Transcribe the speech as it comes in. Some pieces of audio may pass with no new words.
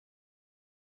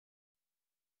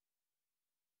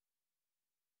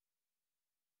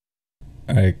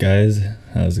Alright guys,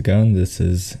 how's it going? This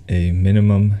is a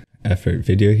minimum effort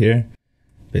video here.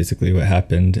 Basically what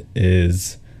happened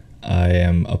is I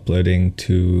am uploading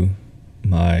to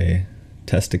my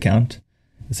test account,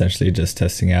 essentially just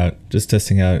testing out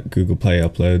Google Play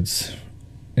uploads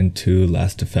into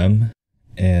Last.fm,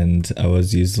 and I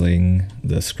was using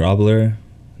the scrobbler,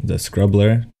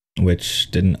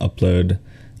 which didn't upload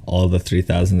all the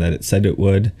 3,000 that it said it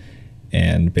would,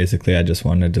 and basically I just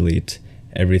want to delete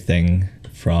everything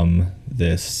from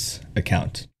this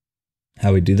account.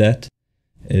 How we do that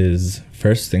is,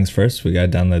 first things first, we gotta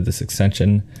download this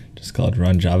extension just called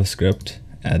Run JavaScript,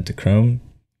 add to Chrome.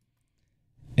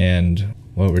 And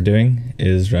what we're doing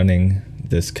is running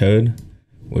this code,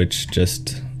 which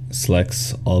just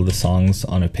selects all the songs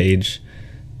on a page,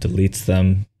 deletes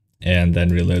them, and then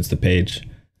reloads the page.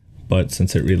 But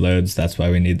since it reloads, that's why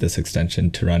we need this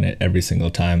extension to run it every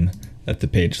single time that the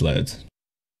page loads.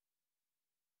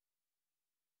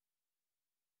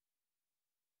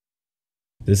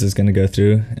 This is going to go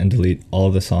through and delete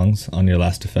all the songs on your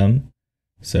Last.fm.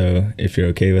 So if you're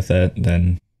okay with that,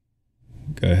 then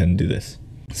go ahead and do this.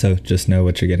 So just know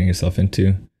what you're getting yourself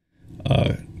into.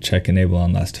 Check enable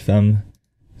on Last.fm,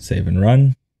 save and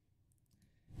run.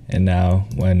 And now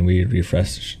when we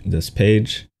refresh this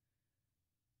page,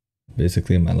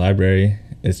 basically my library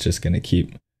is just going to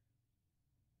keep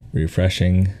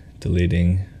refreshing,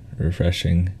 deleting,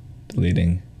 refreshing,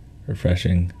 deleting,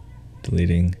 refreshing,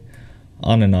 deleting,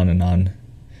 on and on and on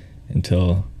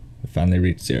until we finally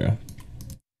reach 0.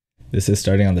 This is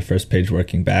starting on the first page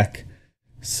working back,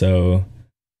 so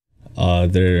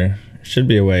there should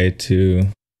be a way to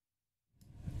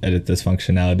edit this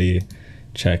functionality,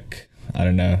 check, I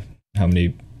don't know, how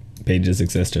many pages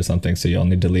exist or something, so you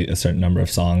only delete a certain number of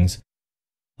songs.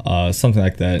 Something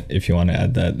like that. If you want to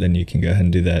add that, then you can go ahead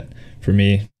and do that. For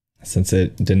me, since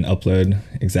it didn't upload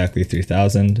exactly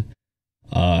 3,000,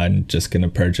 I'm just gonna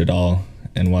purge it all,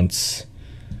 and once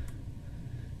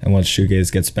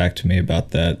Shoegaze gets back to me about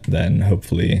that, then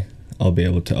hopefully I'll be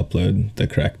able to upload the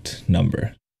correct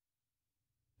number.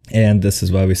 And this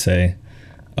is why we say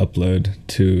upload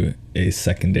to a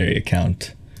secondary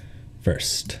account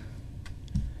first.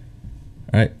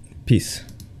 Alright, peace.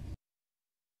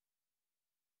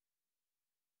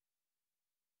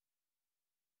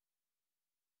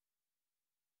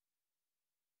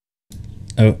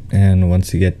 Oh, and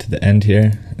once you get to the end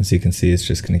here, as you can see, it's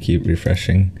just going to keep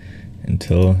refreshing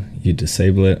until you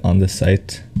disable it on the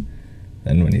site.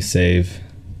 Then when you save,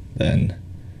 then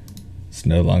it's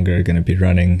no longer going to be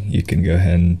running. You can go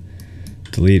ahead and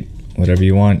delete whatever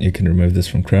you want. You can remove this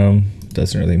from Chrome,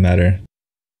 doesn't really matter.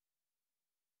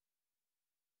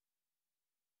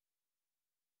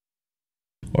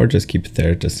 Or just keep it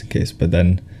there just in case, but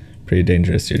then pretty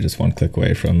dangerous. You're just one click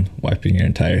away from wiping your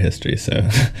entire history, so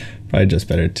probably just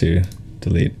better to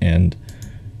delete and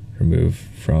remove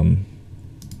from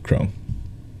Chrome.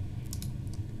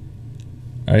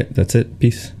 Alright, that's it.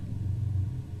 Peace.